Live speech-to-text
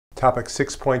Topic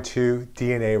 6.2,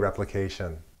 DNA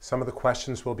replication. Some of the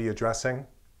questions we'll be addressing.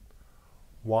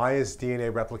 Why is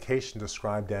DNA replication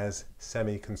described as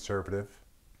semi-conservative?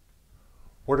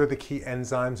 What are the key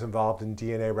enzymes involved in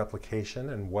DNA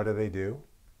replication and what do they do?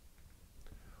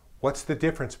 What's the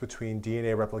difference between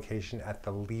DNA replication at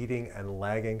the leading and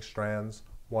lagging strands?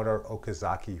 What are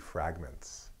Okazaki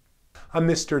fragments? I'm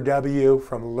Mr. W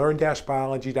from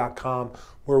learn-biology.com,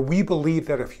 where we believe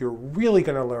that if you're really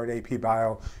going to learn AP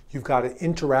Bio, you've got to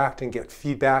interact and get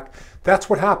feedback. That's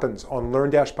what happens on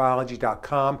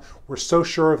learn-biology.com. We're so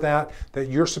sure of that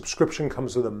your subscription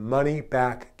comes with a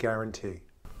money-back guarantee.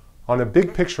 On a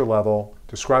big picture level,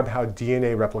 describe how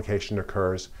DNA replication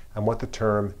occurs and what the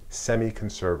term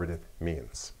semi-conservative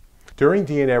means. During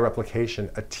DNA replication,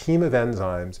 a team of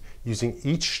enzymes using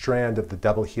each strand of the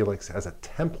double helix as a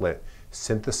template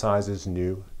synthesizes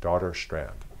new daughter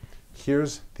strand.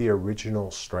 Here's the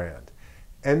original strand.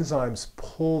 Enzymes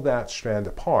pull that strand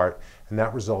apart, and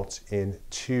that results in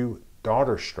two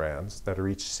daughter strands that are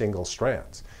each single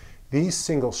strands. These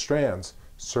single strands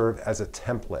serve as a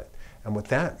template, and what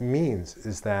that means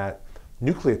is that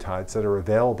nucleotides that are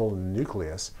available in the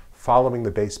nucleus following the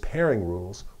base pairing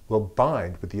rules will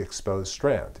bind with the exposed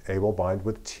strand. A will bind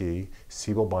with T,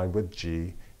 C will bind with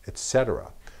G,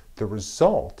 etc. The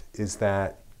result is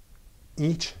that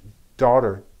each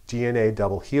daughter DNA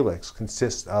double helix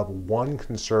consists of one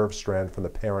conserved strand from the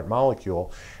parent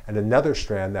molecule and another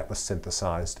strand that was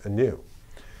synthesized anew.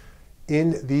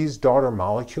 In these daughter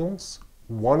molecules,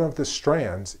 one of the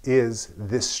strands is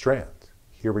this strand.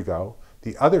 Here we go.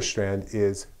 The other strand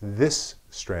is this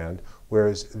strand,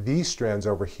 whereas these strands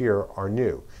over here are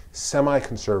new,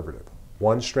 semi-conservative.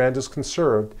 One strand is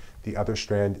conserved, the other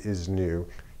strand is new.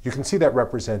 You can see that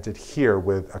represented here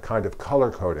with a kind of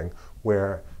color coding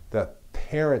where the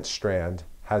parent strand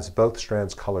has both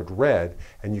strands colored red,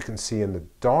 and you can see in the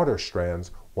daughter strands,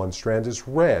 one strand is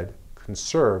red,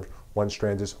 conserved, one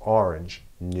strand is orange,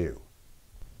 new.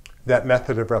 That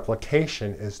method of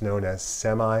replication is known as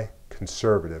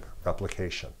semi-conservative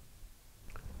replication.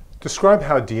 Describe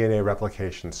how DNA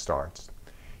replication starts.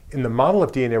 In the model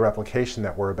of DNA replication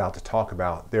that we're about to talk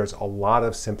about, there's a lot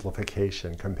of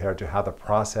simplification compared to how the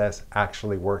process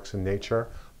actually works in nature,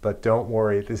 but don't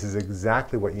worry, this is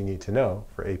exactly what you need to know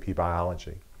for AP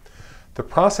Biology. The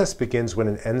process begins when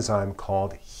an enzyme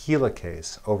called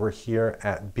helicase over here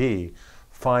at B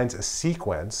finds a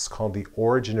sequence called the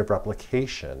origin of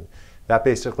replication that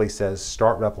basically says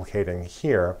start replicating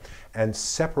here and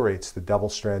separates the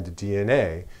double-stranded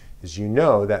DNA. As you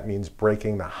know, that means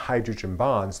breaking the hydrogen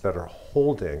bonds that are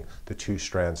holding the two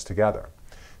strands together.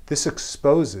 This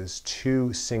exposes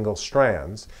two single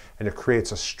strands, and it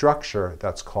creates a structure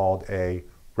that's called a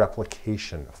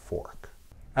replication fork.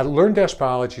 At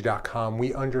learn-biology.com,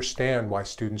 we understand why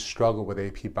students struggle with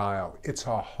AP Bio. It's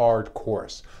a hard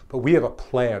course, but we have a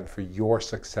plan for your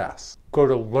success. Go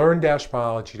to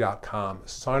learn-biology.com,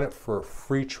 sign up for a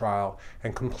free trial,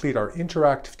 and complete our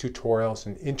interactive tutorials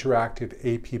and interactive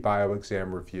AP Bio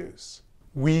exam reviews.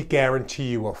 We guarantee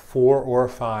you a 4 or a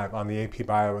 5 on the AP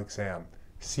Bio exam.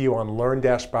 See you on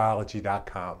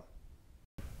learn-biology.com.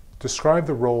 Describe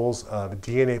the roles of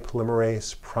DNA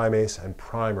polymerase, primase, and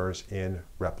primers in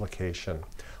replication.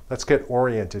 Let's get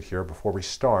oriented here before we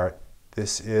start.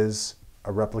 This is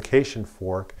a replication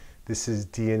fork. This is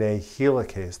DNA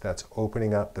helicase that's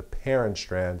opening up the parent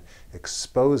strand,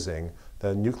 exposing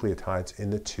the nucleotides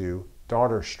in the two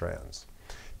daughter strands.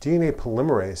 DNA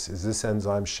polymerase is this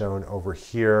enzyme shown over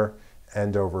here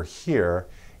and over here.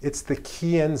 It's the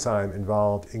key enzyme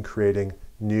involved in creating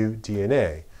new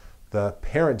DNA. The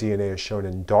parent DNA is shown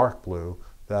in dark blue.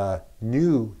 The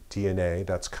new DNA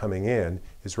that's coming in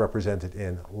is represented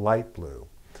in light blue.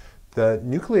 The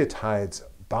nucleotides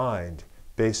bind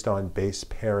based on base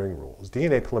pairing rules.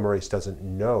 DNA polymerase doesn't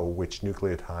know which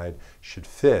nucleotide should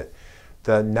fit.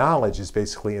 The knowledge is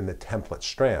basically in the template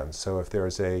strands. So if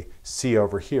there's a C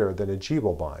over here, then a G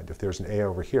will bind. If there's an A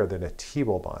over here, then a T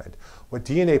will bind. What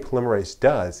DNA polymerase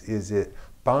does is it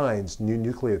binds new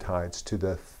nucleotides to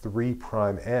the 3'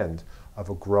 end of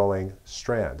a growing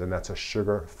strand, and that's a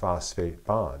sugar phosphate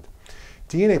bond.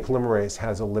 DNA polymerase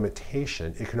has a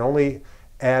limitation. It can only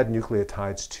add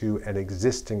nucleotides to an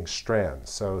existing strand.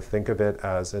 So think of it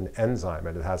as an enzyme,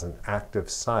 and it has an active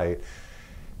site.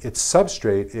 Its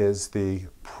substrate is the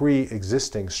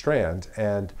pre-existing strand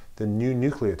and the new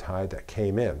nucleotide that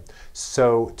came in.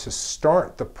 So to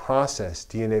start the process,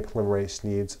 DNA polymerase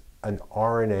needs an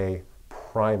RNA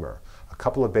primer, a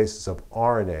couple of bases of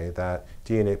RNA that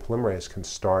DNA polymerase can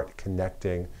start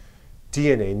connecting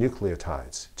DNA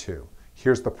nucleotides to.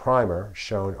 Here's the primer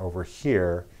shown over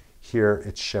here. Here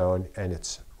it's shown and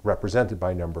it's represented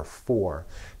by number 4.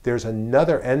 There's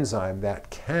another enzyme that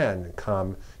can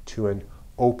come to an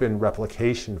open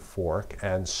replication fork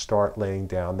and start laying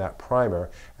down that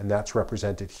primer, and that's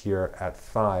represented here at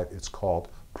 5. It's called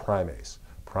primase.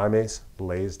 Primase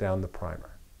lays down the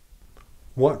primer.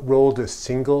 What role do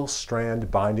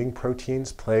single-strand binding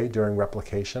proteins play during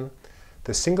replication?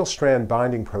 The single-strand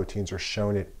binding proteins are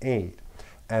shown at 8,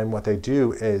 and what they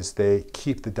do is they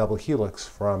keep the double helix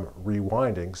from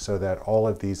rewinding so that all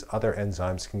of these other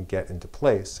enzymes can get into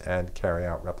place and carry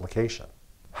out replication.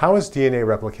 How is DNA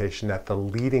replication at the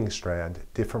leading strand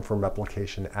different from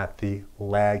replication at the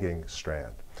lagging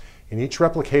strand? In each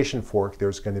replication fork,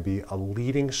 there's going to be a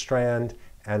leading strand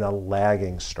and a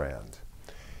lagging strand.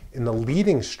 In the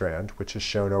leading strand, which is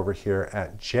shown over here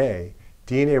at J,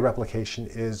 DNA replication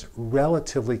is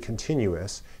relatively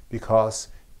continuous because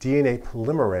DNA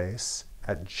polymerase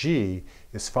at G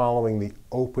is following the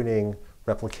opening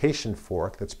replication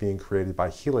fork that's being created by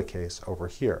helicase over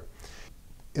here.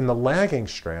 In the lagging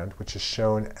strand, which is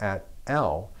shown at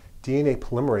L, DNA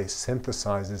polymerase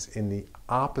synthesizes in the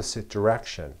opposite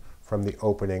direction from the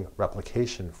opening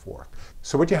replication fork.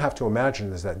 So what you have to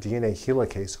imagine is that DNA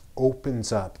helicase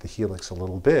opens up the helix a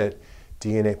little bit,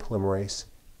 DNA polymerase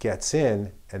gets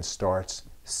in and starts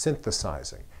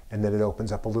synthesizing, and then it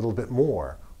opens up a little bit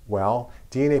more. Well,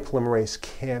 DNA polymerase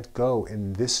can't go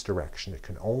in this direction. It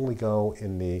can only go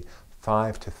in the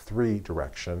 5 to 3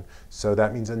 direction, so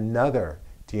that means another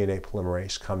DNA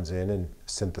polymerase comes in and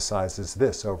synthesizes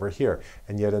this over here,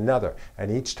 and yet another,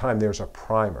 and each time there's a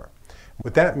primer.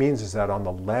 What that means is that on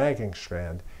the lagging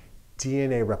strand,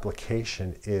 DNA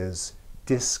replication is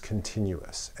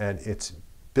discontinuous, and it's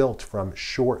built from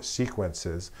short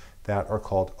sequences that are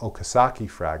called Okazaki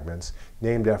fragments,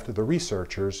 named after the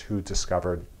researchers who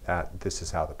discovered that this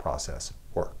is how the process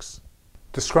works.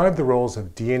 Describe the roles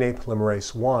of DNA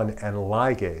polymerase I and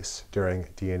ligase during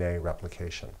DNA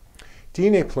replication.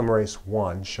 DNA polymerase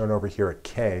I, shown over here at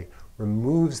K,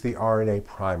 removes the RNA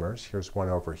primers. Here's one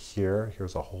over here,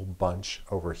 here's a whole bunch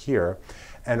over here,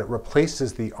 and it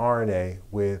replaces the RNA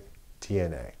with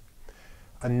DNA.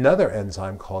 Another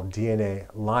enzyme called DNA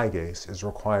ligase is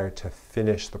required to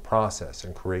finish the process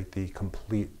and create the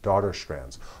complete daughter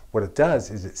strands. What it does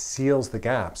is it seals the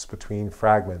gaps between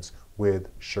fragments with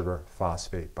sugar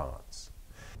phosphate bonds.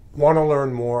 Want to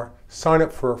learn more? Sign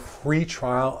up for a free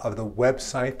trial of the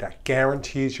website that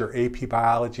guarantees your AP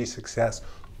Biology success,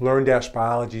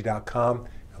 learn-biology.com,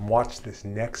 and watch this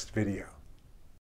next video.